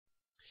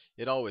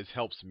it always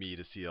helps me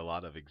to see a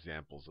lot of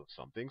examples of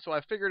something. So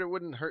I figured it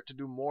wouldn't hurt to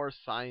do more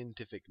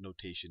scientific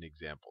notation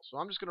examples. So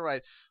I'm just going to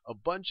write a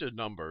bunch of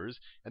numbers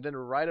and then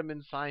write them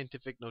in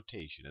scientific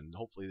notation. And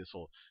hopefully this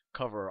will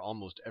cover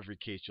almost every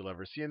case you'll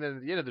ever see. And then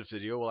at the end of this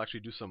video, we'll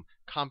actually do some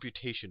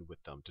computation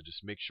with them to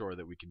just make sure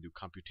that we can do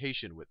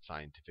computation with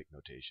scientific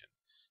notation.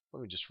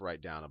 Let me just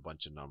write down a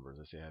bunch of numbers.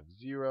 I say I have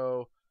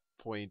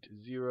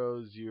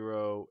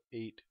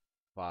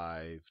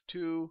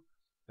 0.00852.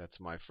 That's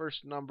my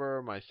first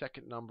number. My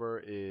second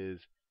number is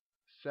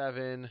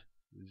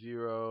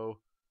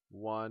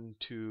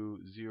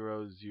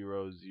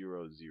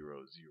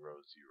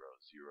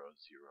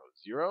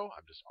 7012000000000.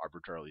 I'm just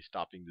arbitrarily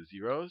stopping the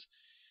zeros.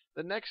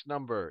 The next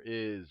number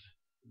is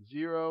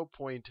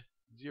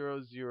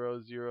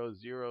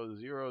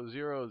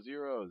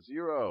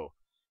 0.0000000.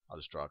 I'll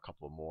just draw a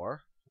couple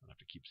more. I don't have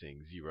to keep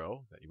saying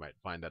 0. That you might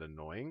find that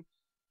annoying.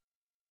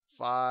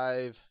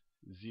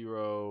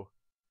 500.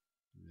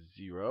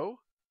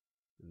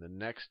 And the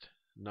next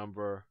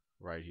number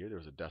right here,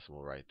 there's a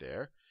decimal right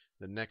there.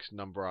 The next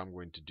number I'm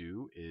going to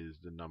do is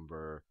the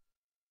number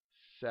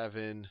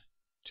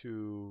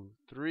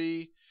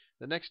 723.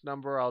 The next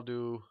number I'll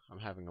do, I'm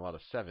having a lot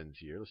of 7s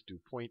here. Let's do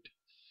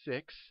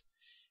 0.6,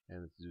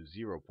 and let's do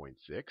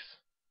 0.6.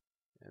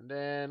 And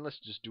then let's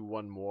just do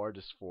one more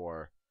just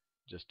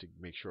to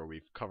make sure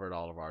we've covered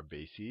all of our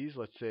bases.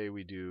 Let's say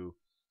we do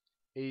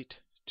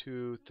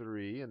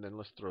 823, and then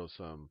let's throw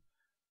an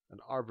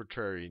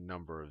arbitrary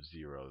number of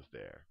zeros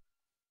there.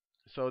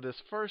 So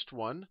this first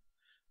one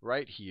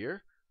right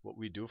here, what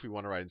we do if we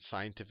want to write in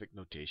scientific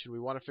notation, we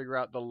want to figure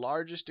out the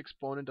largest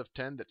exponent of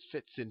 10 that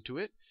fits into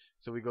it.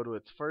 So we go to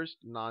its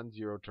first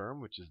non-zero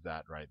term, which is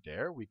that right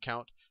there. We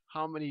count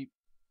how many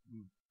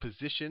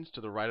positions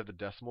to the right of the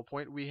decimal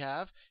point we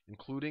have,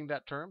 including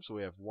that term. So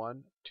we have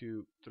 1,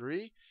 2,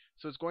 3.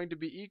 So it's going to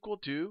be equal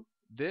to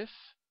this.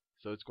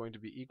 So it's going to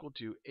be equal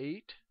to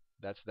 8.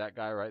 That's that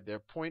guy right there,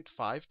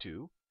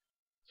 0.52.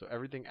 So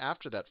everything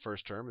after that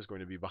first term is going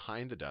to be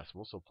behind the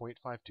decimal. So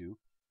 0.52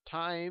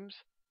 times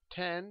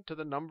 10 to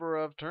the number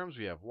of terms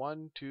we have.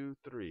 1, 2,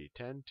 3.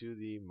 10 to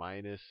the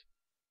minus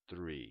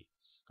 3.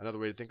 Another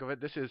way to think of it,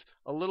 this is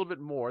a little bit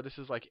more. This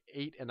is like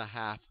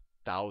 8.5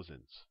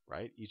 thousandths,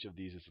 right? Each of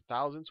these is a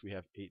thousandths. We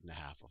have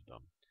 8.5 of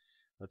them.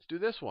 Let's do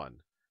this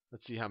one.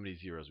 Let's see how many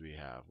zeros we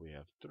have. We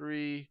have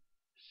 3,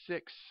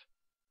 6,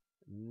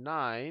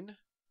 9,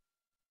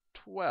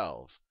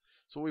 12.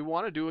 So what we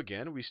want to do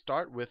again, we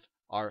start with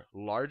our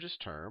largest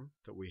term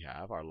that we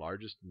have, our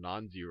largest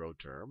non-zero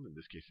term. In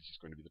this case, it's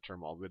just going to be the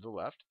term all the way to the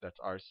left. That's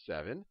our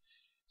 7.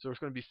 So it's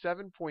going to be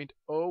 7.012.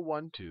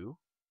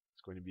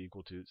 It's going to be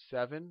equal to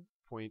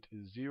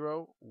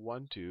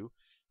 7.012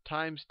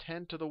 times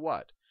 10 to the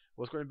what?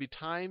 Well, it's going to be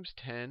times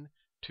 10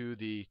 to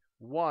the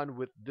 1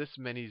 with this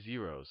many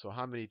zeros. So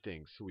how many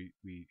things? So if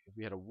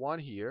we had a 1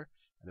 here,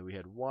 and then we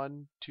had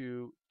 1,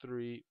 2,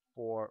 3,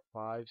 4,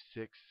 5,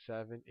 6,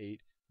 7,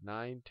 8,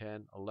 9,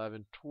 10,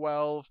 11,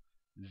 12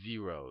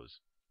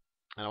 zeros.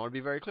 And I want to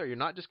be very clear. You're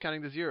not just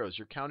counting the zeros.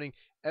 You're counting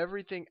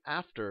everything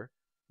after.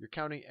 You're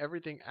counting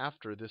everything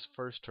after this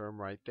first term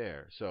right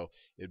there. So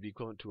it would be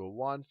equivalent to a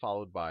 1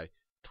 followed by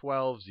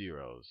 12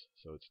 zeros.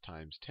 So it's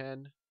times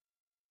 10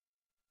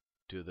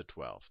 to the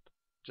 12th.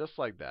 Just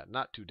like that.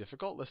 Not too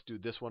difficult. Let's do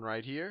this one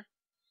right here.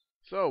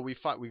 So we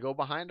go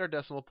behind our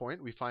decimal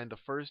point. We find the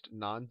first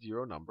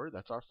non-zero number.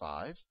 That's our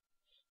 5.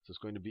 So it's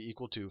going to be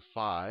equal to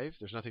 5.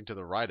 There's nothing to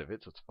the right of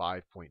it, so it's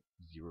 5.00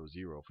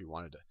 if we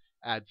wanted to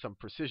add some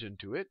precision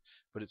to it.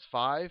 But it's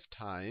 5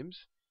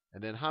 times,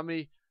 and then how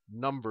many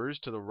numbers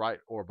to the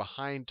right or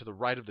behind to the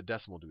right of the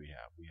decimal do we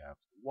have? We have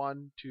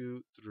 1,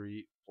 2,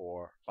 3,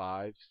 4,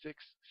 5,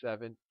 6,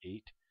 7,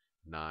 8,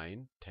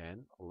 9,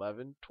 10,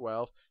 11,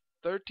 12,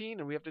 13,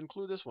 and we have to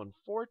include this one,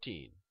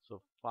 14.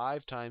 So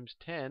 5 times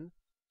 10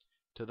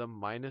 to the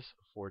minus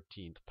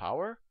 14th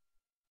power.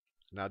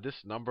 Now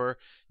this number,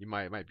 it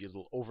might be a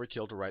little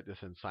overkill to write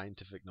this in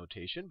scientific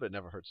notation, but it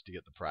never hurts to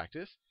get the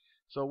practice.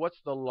 So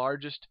what's the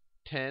largest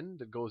 10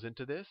 that goes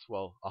into this?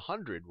 Well,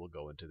 100 will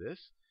go into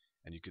this.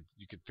 And you could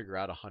figure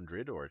out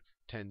 100 or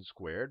 10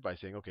 squared by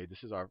saying, okay,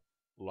 this is our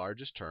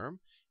largest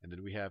term. And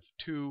then we have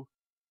two,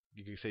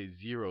 you can say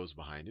zeros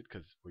behind it,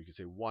 or you could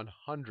say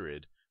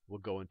 100 will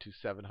go into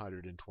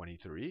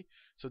 723.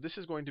 So this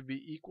is going to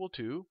be equal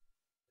to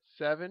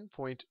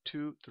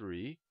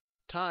 7.23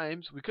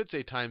 times, we could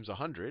say times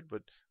 100,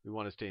 but we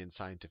want to stay in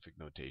scientific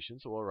notation,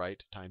 so we'll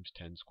write times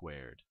 10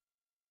 squared.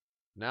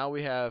 Now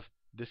we have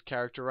this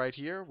character right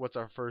here. What's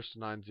our first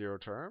non-zero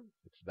term?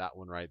 It's that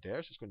one right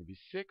there. So it's going to be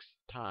 6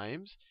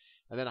 times.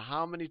 And then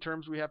how many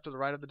terms we have to the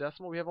right of the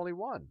decimal? We have only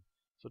 1.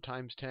 So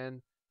times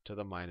 10 to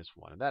the minus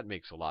 1. And that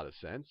makes a lot of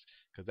sense,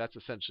 because that's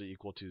essentially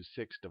equal to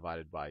 6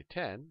 divided by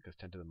 10, because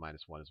 10 to the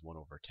minus 1 is 1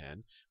 over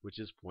 10, which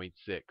is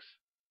 0.6.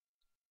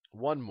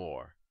 One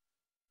more.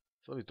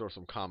 So let me throw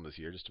some commas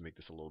here just to make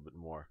this a little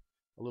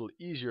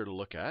easier to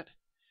look at.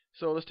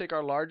 So let's take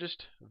our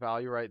largest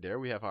value right there.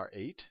 We have our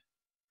 8.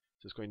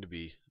 So it's going to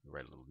be,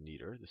 write a little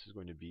neater. This is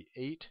going to be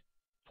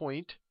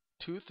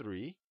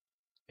 8.23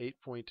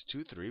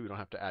 8.23. We don't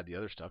have to add the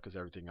other stuff because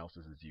everything else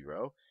is a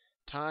 0.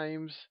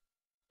 Times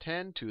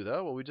 10 to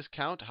the, well, we just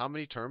count how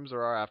many terms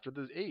there are after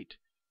the 8.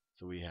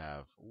 So we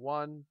have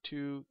 1,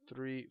 2,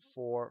 3,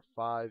 4,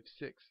 5,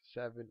 6,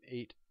 7,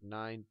 8,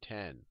 9,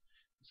 10.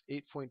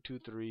 It's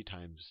 8.23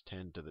 times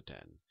 10 to the 10.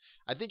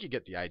 I think you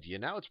get the idea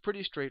now. It's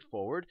pretty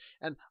straightforward.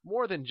 And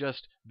more than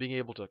just being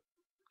able to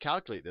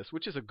calculate this,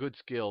 which is a good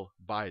skill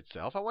by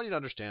itself, I want you to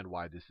understand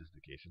why this is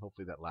the case. And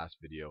hopefully that last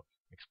video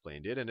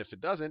explained it. And if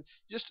it doesn't,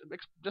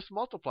 just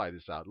multiply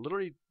this out.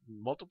 Literally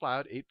multiply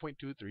out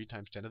 8.23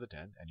 times 10 to the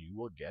 10, and you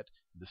will get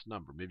this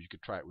number. Maybe you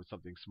could try it with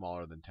something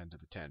smaller than 10 to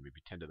the 10,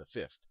 maybe 10 to the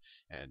 5th.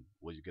 And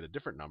well, you get a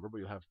different number,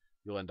 but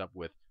you'll end up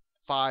with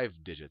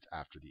 5 digits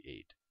after the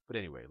 8. But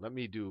anyway, let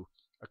me do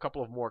a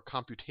couple of more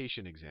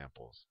computation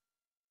examples.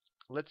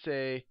 Let's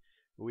say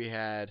we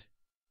had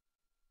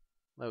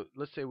the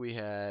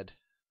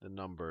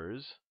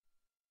numbers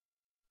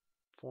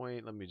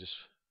let me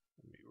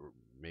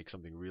make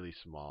something really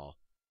small,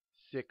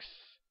 6,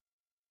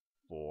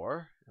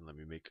 4, and let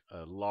me make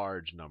a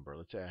large number.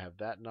 Let's say I have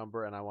that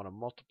number and I want to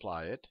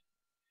multiply it.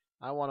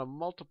 I want to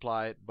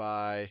multiply it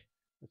by,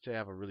 let's say I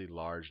have a really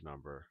large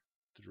number,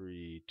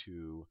 3,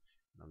 2,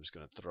 and I'm just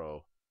going to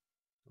throw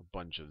a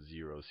bunch of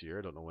zeros here.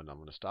 I don't know when I'm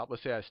going to stop.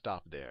 Let's say I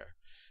stop there.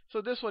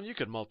 So this one you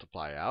could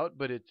multiply out,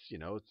 but it's you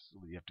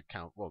have to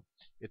count. Well,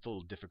 it's a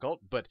little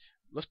difficult, but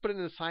let's put it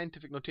in a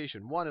scientific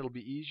notation. One, it'll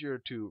be easier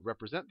to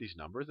represent these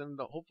numbers, and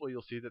hopefully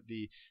you'll see that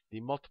the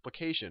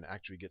multiplication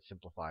actually gets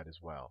simplified as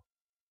well.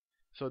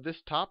 So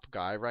this top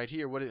guy right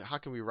here, how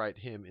can we write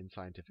him in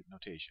scientific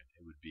notation?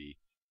 It would be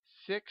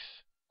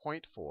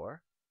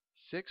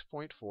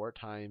 6.4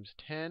 times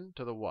 10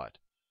 to the what?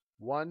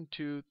 1,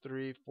 2,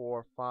 3,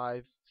 4,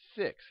 5,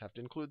 6. Have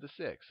to include the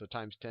 6. So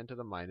times 10 to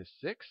the minus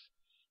 6.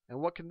 And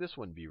what can this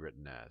one be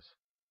written as?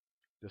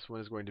 This one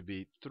is going to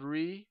be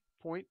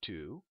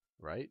 3.2,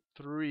 right?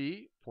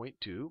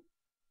 3.2.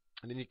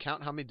 And then you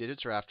count how many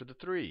digits are after the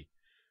 3.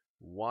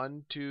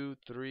 1, 2,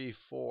 3,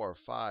 4,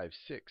 5,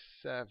 6,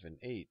 7,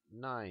 8,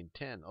 9,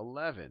 10,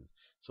 11.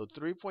 So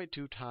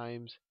 3.2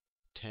 times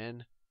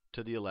 10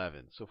 to the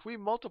 11. So if we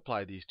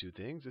multiply these two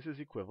things, this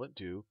is equivalent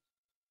to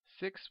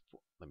 6.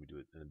 Let me do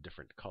it in a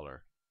different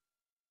color.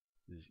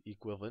 This is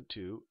equivalent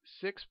to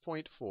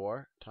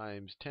 6.4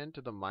 times 10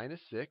 to the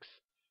minus 6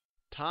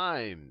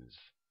 times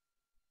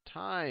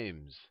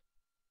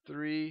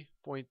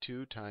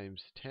 3.2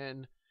 times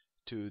 10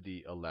 to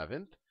the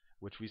 11th,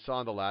 which we saw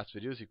in the last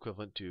video is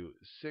equivalent to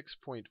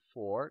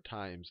 6.4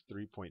 times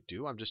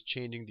 3.2. I'm just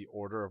changing the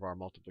order of our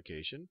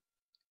multiplication.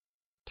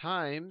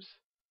 Times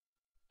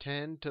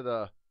 10 to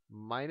the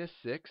minus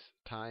 6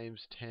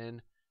 times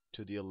 10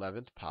 to the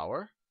 11th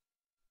power.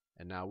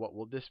 And now what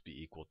will this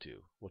be equal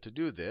to? Well, to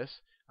do this,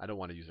 I don't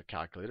want to use a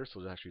calculator,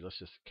 so actually let's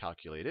just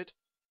calculate it.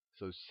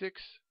 So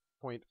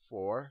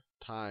 6.4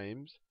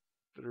 times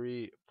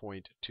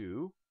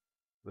 3.2.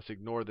 Let's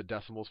ignore the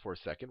decimals for a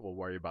second. We'll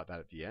worry about that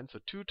at the end. So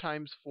 2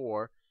 times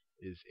 4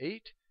 is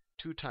 8.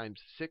 2 times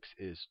 6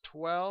 is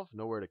 12.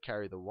 Nowhere to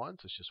carry the 1,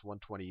 so it's just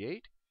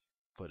 128.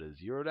 Put a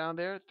 0 down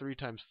there. 3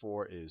 times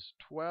 4 is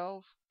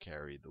 12.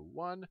 Carry the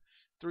 1.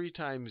 3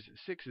 times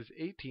 6 is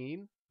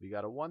 18. We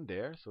got a 1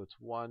 there, so it's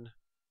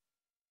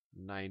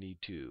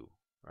 192.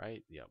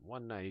 Right? Yeah,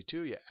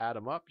 192. You add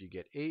them up, you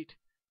get 8.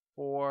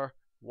 4,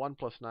 1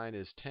 plus 9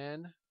 is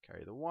 10.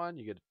 Carry the 1,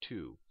 you get a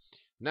 2.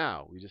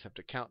 Now, we just have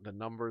to count the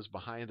numbers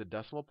behind the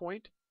decimal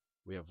point.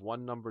 We have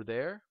one number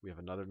there. We have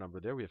another number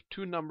there. We have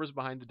two numbers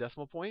behind the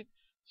decimal point.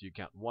 So you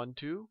count 1,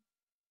 2.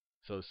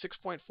 So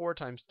 6.4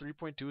 times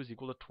 3.2 is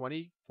equal to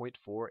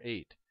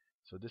 20.48.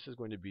 So this is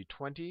going to be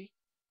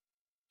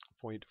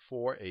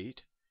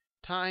 20.48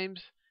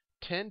 times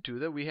 10 to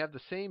the. We have the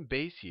same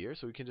base here,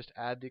 so we can just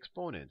add the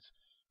exponents.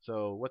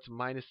 So what's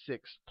minus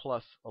 6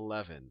 plus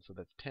 11? So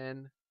that's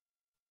 10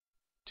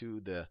 to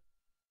the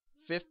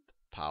 5th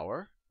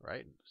power.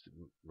 Right?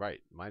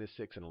 Right. Minus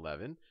 6 and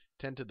 11.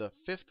 10 to the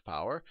 5th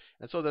power.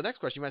 And so the next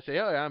question, you might say,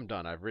 oh, yeah, I'm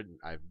done. I've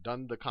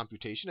done the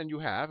computation, and you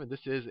have, and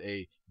this is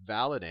a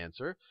valid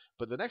answer.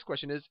 But the next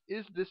question is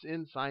this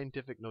in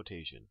scientific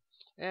notation?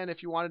 And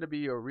if you wanted to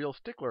be a real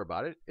stickler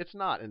about it, it's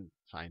not in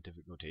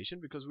scientific notation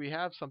because we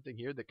have something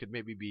here that could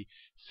maybe be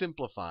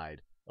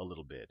simplified a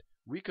little bit.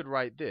 We could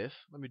write this.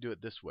 Let me do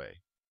it this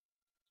way.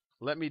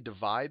 Let me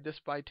divide this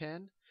by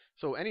 10.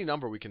 So any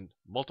number we can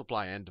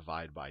multiply and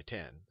divide by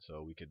 10.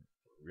 So we could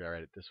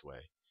write it this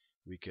way.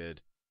 We could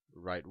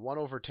write 1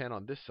 over 10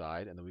 on this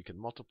side, and then we can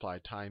multiply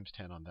times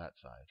 10 on that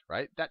side.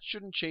 Right? That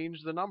shouldn't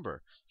change the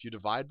number. If you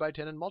divide by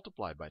 10 and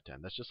multiply by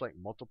 10, that's just like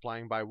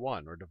multiplying by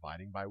 1 or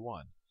dividing by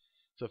 1.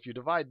 So if you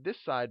divide this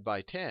side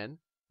by 10,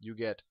 you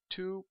get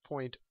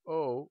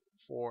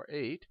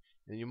 2.048,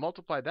 and you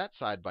multiply that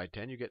side by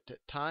 10, you get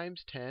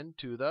times 10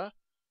 to the.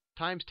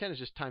 Times 10 is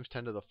just times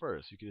 10 to the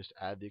first. You can just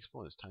add the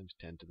exponents, times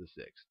 10 to the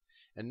 6th.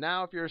 And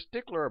now if you're a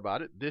stickler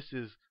about it, this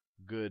is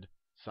good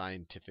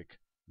scientific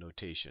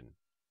notation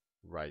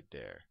right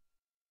there.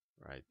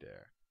 Right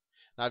there.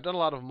 Now I've done a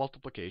lot of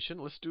multiplication.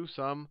 Let's do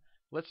some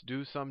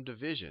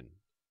division.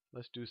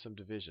 Let's do some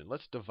division.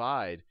 Let's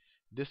divide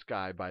this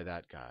guy by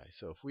that guy.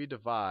 So if we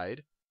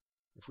divide,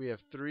 if we have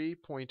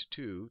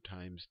 3.2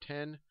 times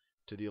 10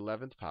 to the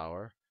 11th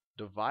power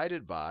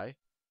divided by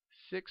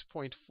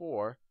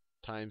 6.4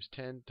 times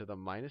 10 to the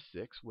minus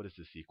 6, what is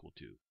this equal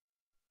to?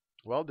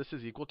 Well, this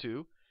is equal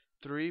to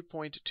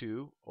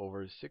 3.2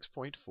 over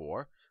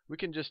 6.4. We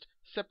can just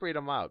separate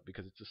them out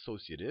because it's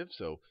associative.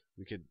 So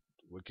we could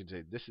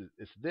say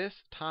it's this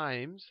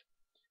times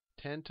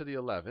 10 to the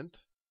 11th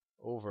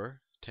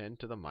over 10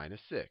 to the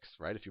minus 6,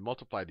 right? If you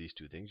multiply these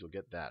two things, you'll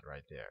get that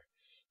right there.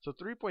 So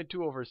 3.2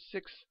 over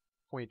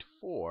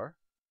 6.4,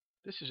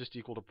 this is just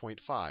equal to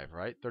 0.5,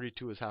 right?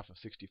 32 is half of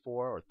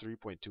 64, or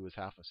 3.2 is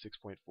half of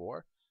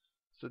 6.4.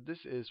 So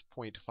this is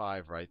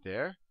 0.5 right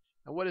there.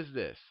 And what is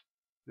this?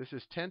 This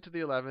is 10 to the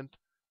 11th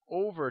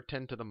over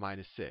 10 to the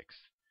minus 6.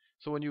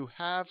 So when you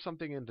have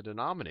something in the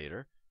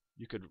denominator,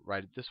 you could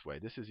write it this way.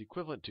 This is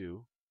equivalent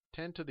to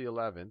 10 to the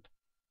 11th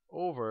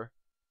over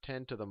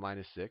 10 to the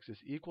minus 6 is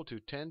equal to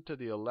 10 to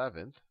the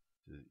 11th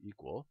is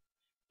equal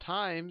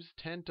times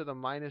 10 to the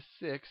minus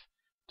 6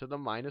 to the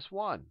minus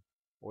 1.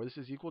 Or this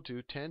is equal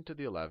to 10 to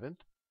the 11th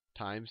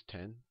times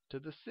 10 to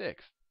the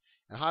 6th.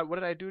 And what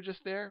did I do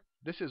just there?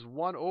 This is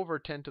 1 over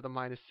 10 to the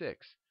minus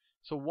 6.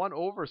 So 1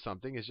 over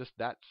something is just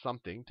that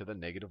something to the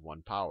negative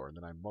 1 power. And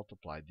then I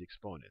multiplied the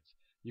exponents.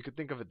 You could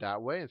think of it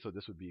that way. And so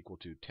this would be equal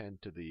to 10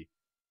 to the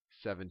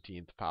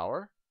 17th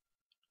power.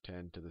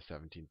 10 to the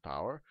 17th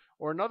power.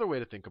 Or another way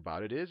to think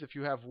about it is if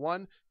you have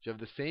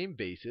the same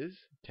bases,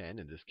 10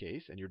 in this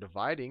case, and you're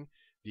dividing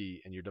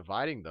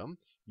them,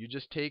 you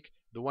just take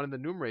the one in the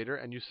numerator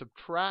and you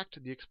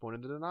subtract the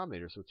exponent in the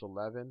denominator. So it's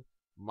 11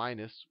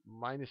 minus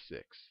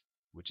 6,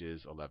 which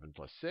is 11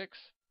 plus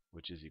 6,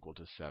 which is equal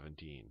to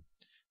 17.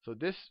 So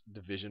this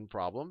division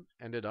problem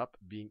ended up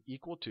being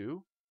equal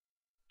to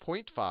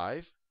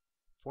 0.5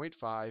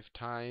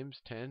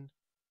 times 10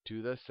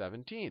 to the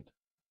 17th.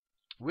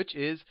 Which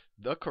is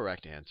the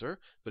correct answer.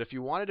 But if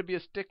you wanted to be a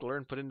stickler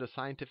and put into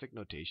scientific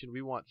notation,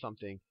 we want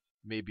something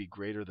maybe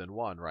greater than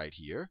 1 right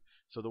here.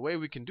 So the way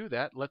we can do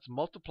that, let's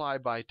multiply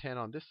by 10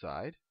 on this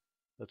side.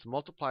 Let's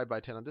multiply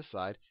by 10 on this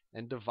side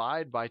and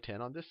divide by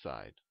 10 on this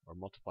side, or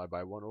multiply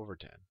by 1 over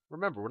 10.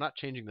 Remember, we're not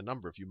changing the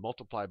number if you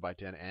multiply by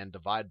 10 and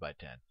divide by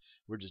 10.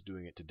 We're just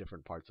doing it to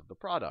different parts of the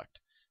product.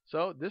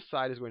 So this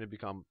side is going to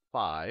become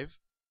 5.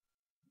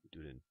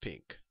 Do it in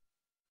pink.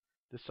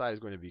 This side is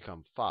going to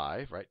become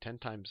 5, right? 10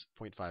 times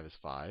 0.5 is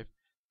 5,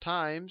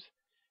 times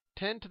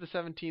 10 to the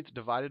 17th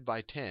divided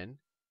by 10.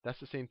 That's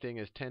the same thing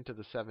as 10 to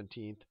the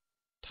 17th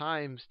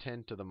times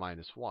 10 to the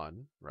minus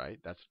 1, right?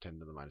 That's 10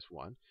 to the minus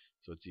 1.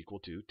 So it's equal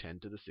to 10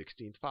 to the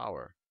 16th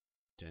power.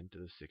 10 to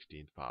the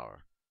 16th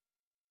power,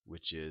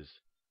 which is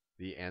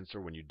the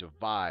answer when you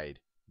divide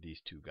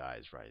these two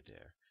guys right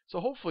there. So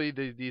hopefully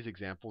these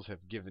examples have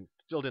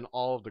filled in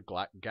all of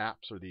the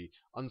gaps or the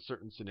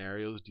uncertain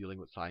scenarios dealing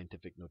with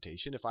scientific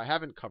notation. If I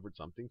haven't covered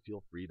something,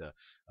 feel free to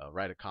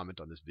write a comment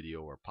on this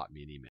video or pop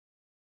me an email.